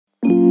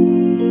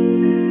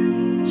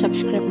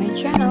Subscribe my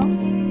channel.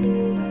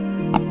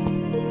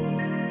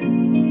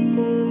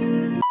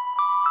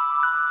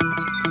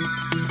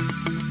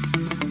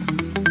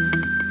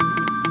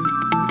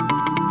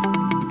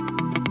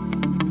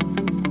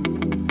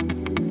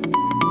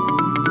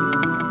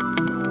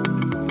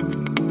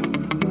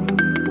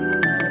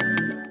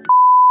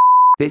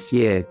 This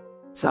year,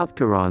 South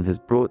Koran has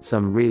brought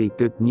some really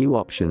good new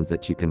options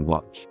that you can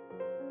watch.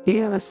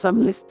 Here are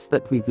some lists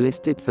that we've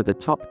listed for the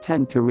top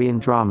 10 Korean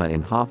drama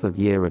in half of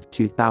year of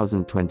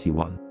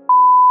 2021.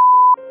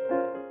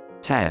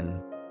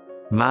 10.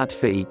 Mad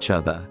for Each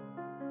Other.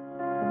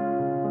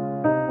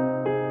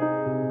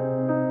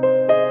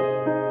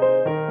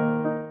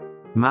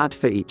 Mad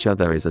for Each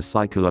Other is a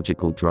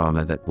psychological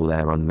drama that will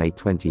air on May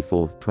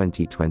 24,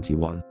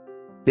 2021.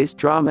 This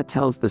drama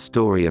tells the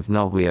story of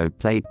Nohyo,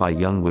 played by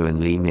Youngwoo,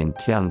 and Lee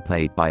Min-kyung,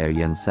 played by Oh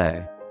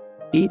Yun-seo.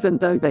 Even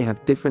though they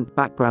have different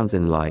backgrounds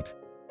in life,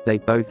 they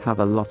both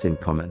have a lot in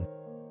common.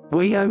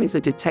 Nohyo is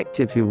a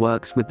detective who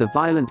works with the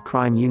violent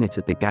crime unit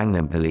at the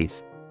Gangnam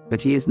Police,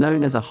 but he is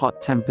known as a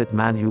hot-tempered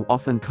man who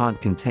often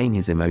can't contain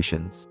his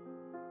emotions.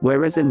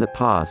 Whereas in the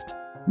past,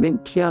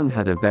 Min-kyung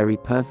had a very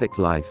perfect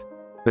life,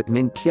 but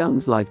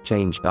Min-kyung's life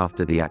changed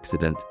after the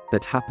accident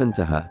that happened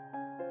to her.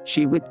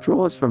 She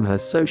withdraws from her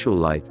social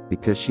life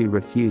because she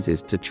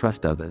refuses to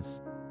trust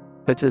others.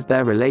 But as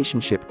their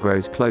relationship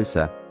grows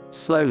closer,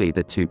 slowly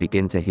the two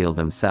begin to heal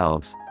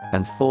themselves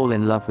and fall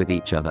in love with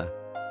each other.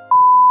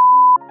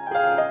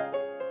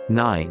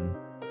 9.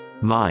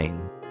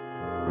 Mine.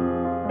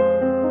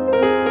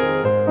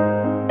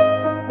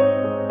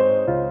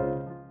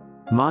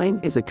 Mine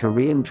is a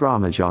Korean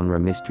drama genre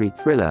mystery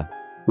thriller,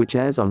 which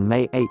airs on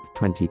May 8,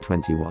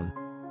 2021.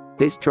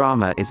 This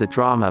drama is a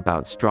drama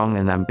about strong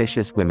and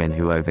ambitious women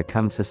who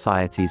overcome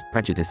society's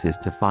prejudices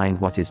to find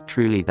what is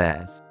truly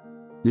theirs.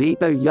 Lee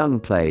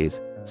Bo-young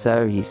plays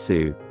Seo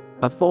Hee-soo,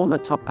 a former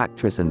top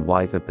actress and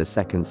wife of the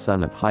second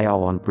son of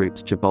Hyeon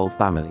Group's Chaebol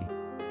family.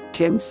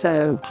 Kim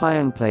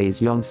Seo-hyun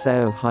plays Young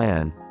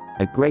Seo-hyun,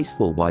 a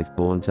graceful wife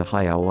born to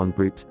Hyeon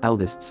Group's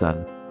eldest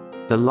son.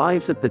 The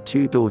lives of the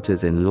two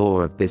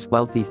daughters-in-law of this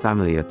wealthy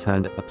family are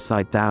turned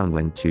upside down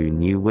when two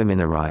new women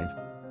arrive: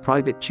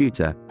 private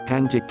tutor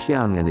Kang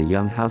Ji-kyung and a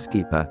young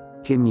housekeeper,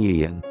 Kim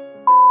Yoo-yeon.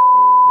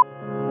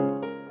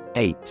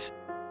 8.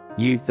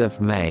 Youth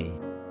of May.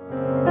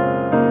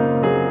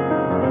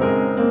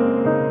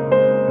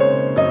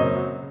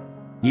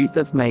 Youth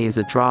of May is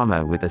a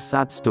drama with a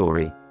sad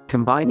story,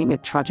 combining a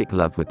tragic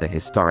love with the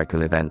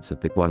historical events of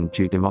the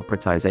Gwangju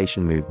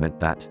democratization movement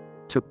that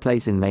took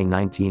place in May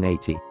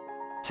 1980.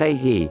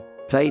 Tae-hee,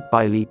 played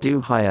by Lee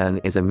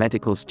Do-hyun, is a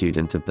medical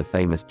student of the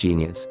famous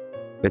genius,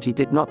 but he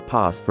did not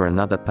pass for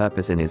another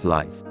purpose in his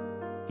life.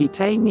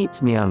 Tae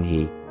meets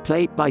Myung-hee,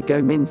 played by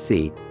Go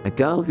Min-si, a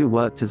girl who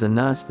worked as a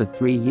nurse for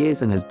 3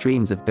 years and has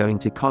dreams of going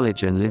to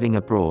college and living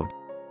abroad.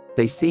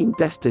 They seem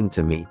destined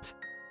to meet,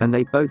 and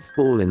they both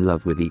fall in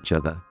love with each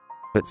other,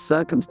 but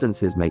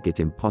circumstances make it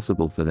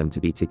impossible for them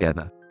to be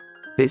together.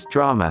 This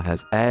drama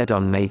has aired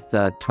on May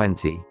 3,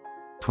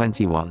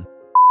 2021.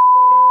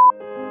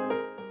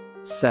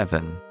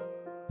 7.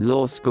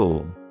 Law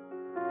School.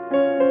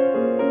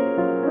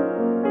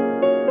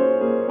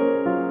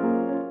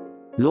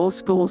 Law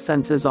School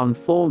centers on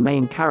 4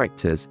 main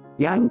characters: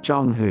 Yang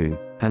Jong-hoon,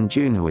 Han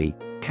Junhui,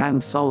 Kang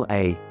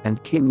Sol-ae,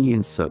 and Kim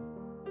Yoon-suk.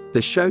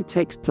 The show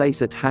takes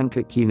place at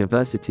Hankook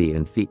University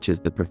and features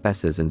the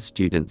professors and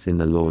students in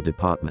the law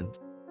department.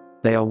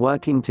 They are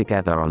working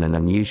together on an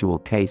unusual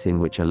case in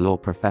which a law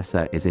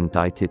professor is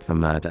indicted for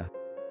murder.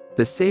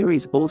 The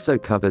series also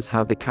covers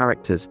how the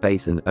characters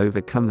face and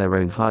overcome their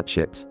own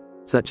hardships,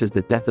 such as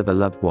the death of a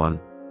loved one,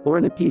 or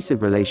an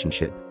abusive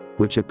relationship,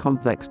 which are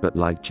complex but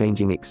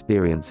life-changing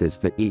experiences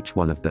for each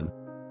one of them.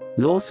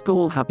 Law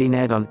School have been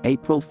aired on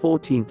April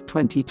 14,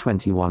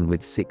 2021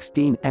 with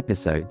 16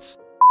 episodes.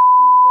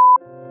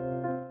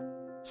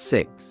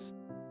 6.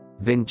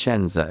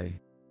 Vincenzo.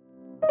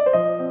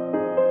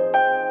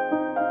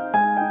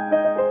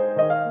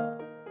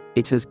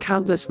 It has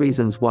countless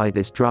reasons why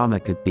this drama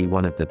could be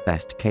one of the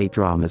best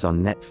K-dramas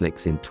on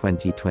Netflix in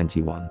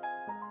 2021.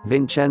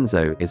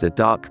 Vincenzo is a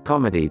dark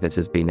comedy that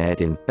has been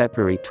aired in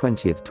February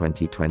 20,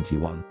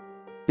 2021.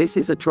 This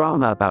is a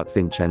drama about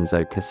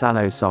Vincenzo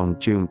Casano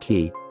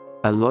Song-joong-ki,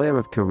 a lawyer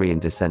of Korean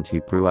descent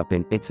who grew up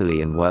in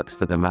Italy and works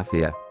for the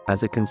mafia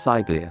as a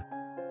consigliere.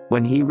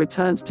 When he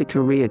returns to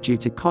Korea due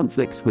to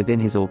conflicts within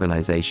his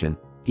organization,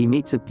 he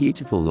meets a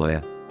beautiful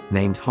lawyer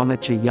named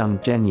Honacha Young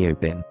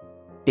Jin-yo-bin.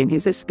 In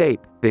his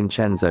escape,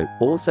 Vincenzo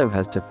also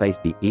has to face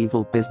the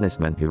evil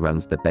businessman who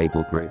runs the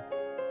Babel Group,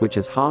 which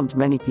has harmed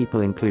many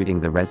people,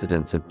 including the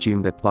residents of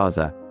Jumba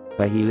Plaza,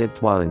 where he lived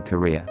while in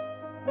Korea.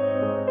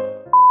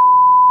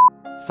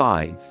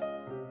 5.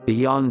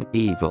 Beyond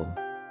Evil.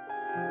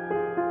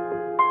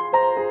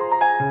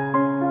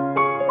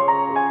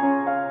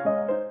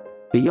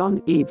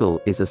 Beyond Evil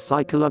is a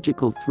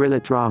psychological thriller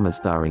drama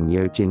starring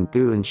Yo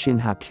Jin-gu and Shin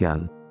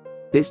Ha-kyun.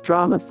 This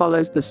drama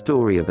follows the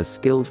story of a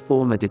skilled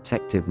former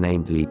detective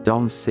named Lee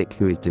Dong-sik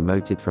who is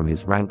demoted from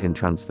his rank and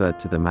transferred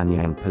to the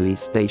Manyang police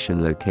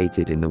station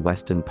located in the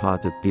western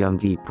part of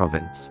Gyeonggi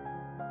province.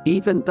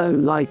 Even though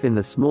life in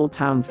the small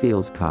town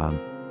feels calm,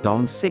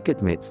 Dong-sik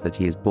admits that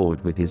he is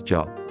bored with his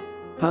job.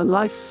 Her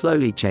life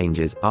slowly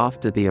changes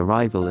after the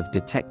arrival of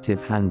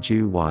Detective Han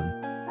Ju-won.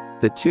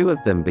 The two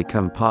of them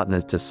become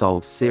partners to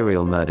solve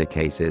serial murder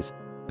cases,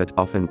 but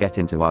often get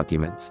into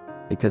arguments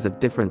because of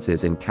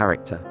differences in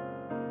character.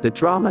 The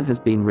drama has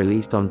been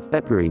released on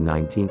February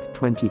 19,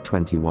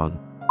 2021.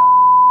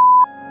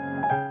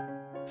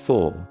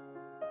 4.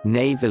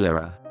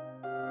 Navilera.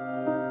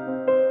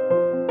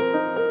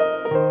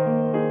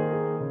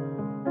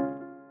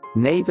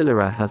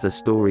 Navilera has a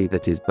story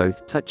that is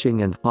both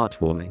touching and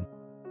heartwarming.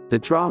 The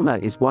drama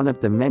is one of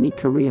the many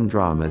Korean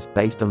dramas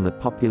based on the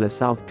popular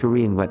South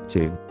Korean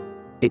webtoon.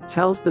 It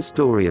tells the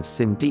story of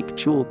Sim-deok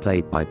Chul,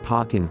 played by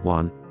Park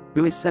In-hwan,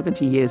 who is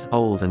 70 years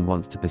old and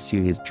wants to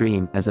pursue his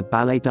dream as a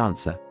ballet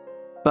dancer.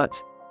 But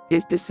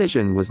his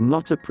decision was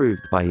not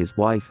approved by his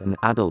wife and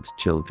adult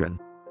children.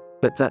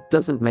 But that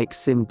doesn't make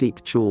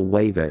Sim-deok Chul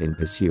waver in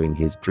pursuing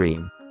his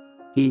dream.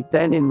 He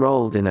then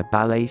enrolled in a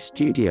ballet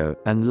studio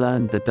and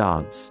learned the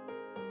dance.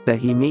 There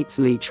he meets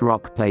Lee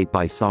Chorok, played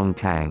by Song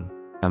Kang,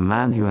 a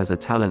man who has a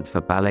talent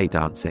for ballet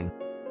dancing.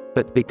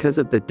 But because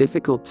of the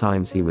difficult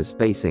times he was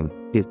facing,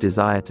 his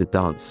desire to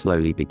dance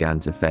slowly began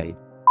to fade.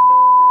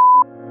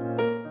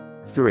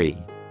 3.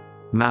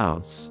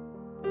 Mouse.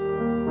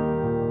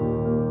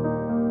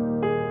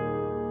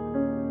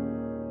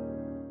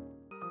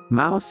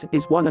 Mouse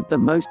is one of the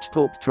most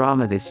talked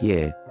drama this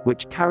year,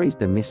 which carries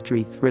the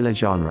mystery thriller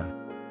genre.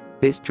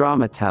 This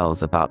drama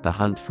tells about the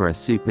hunt for a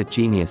super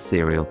genius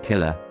serial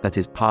killer that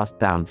is passed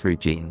down through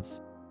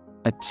genes.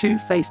 A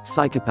two-faced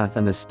psychopath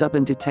and a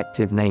stubborn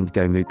detective named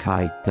Go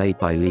Mu-kai, played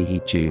by Lee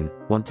Hee-jun,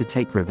 want to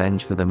take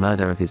revenge for the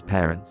murder of his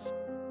parents.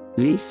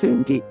 Lee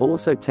Seung-gi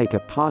also take a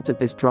part of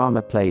this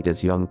drama, played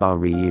as Young Ba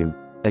Ri-yoon,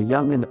 a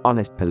young and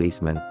honest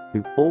policeman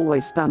who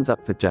always stands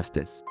up for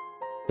justice.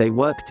 They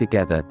work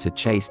together to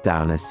chase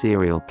down a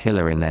serial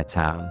killer in their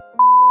town.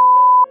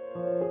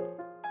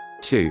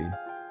 2.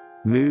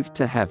 Move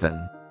to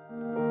Heaven.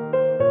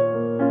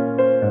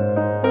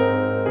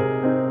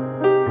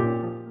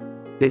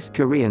 This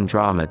Korean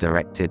drama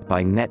directed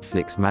by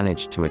Netflix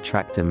managed to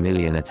attract 1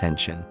 million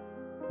attention.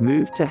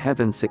 Move to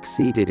Heaven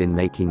succeeded in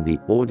making the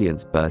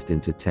audience burst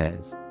into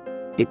tears.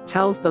 It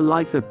tells the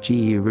life of Ji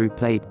Yu-ru,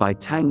 played by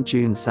Tang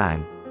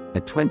Jun-sang, a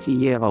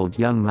 20-year-old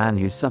young man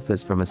who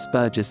suffers from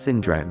Asperger's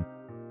syndrome.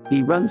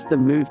 He runs the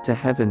Move to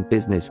Heaven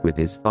business with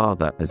his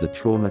father as a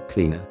trauma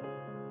cleaner.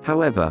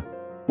 However,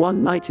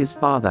 one night his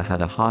father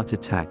had a heart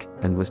attack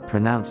and was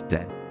pronounced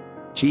dead.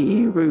 Ji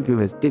Yu-ru, who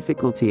has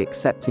difficulty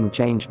accepting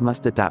change,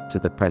 must adapt to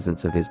the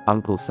presence of his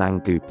uncle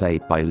Sang-gu,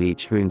 played by Lee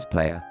Chhoon's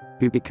player,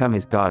 who become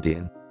his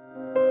guardian.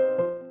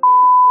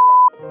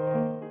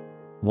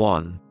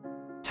 1.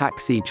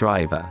 Taxi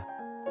Driver.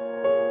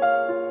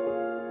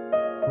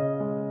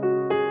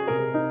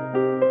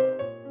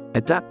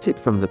 Adapted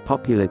from the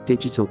popular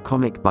digital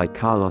comic by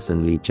Carlos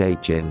and Lee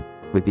Jae-jin,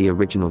 with the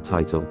original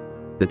title,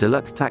 The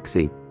Deluxe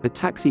Taxi, the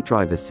Taxi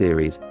Driver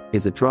series,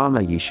 is a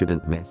drama you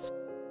shouldn't miss.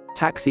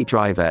 Taxi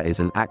Driver is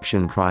an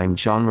action crime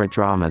genre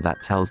drama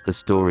that tells the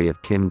story of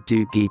Kim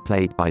Do-gi,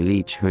 played by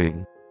Lee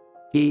Chhoon.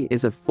 He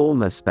is a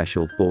former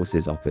Special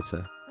Forces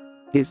officer.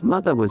 His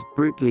mother was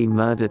brutally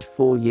murdered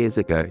 4 years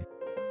ago.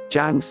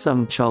 Jang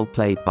Sung-chul,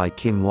 played by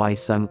Kim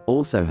Wai-sung,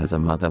 also has a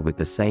mother with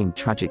the same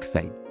tragic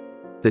fate.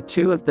 The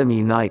two of them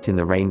unite in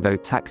the Rainbow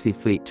Taxi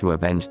fleet to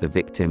avenge the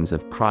victims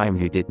of crime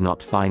who did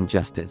not find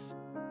justice.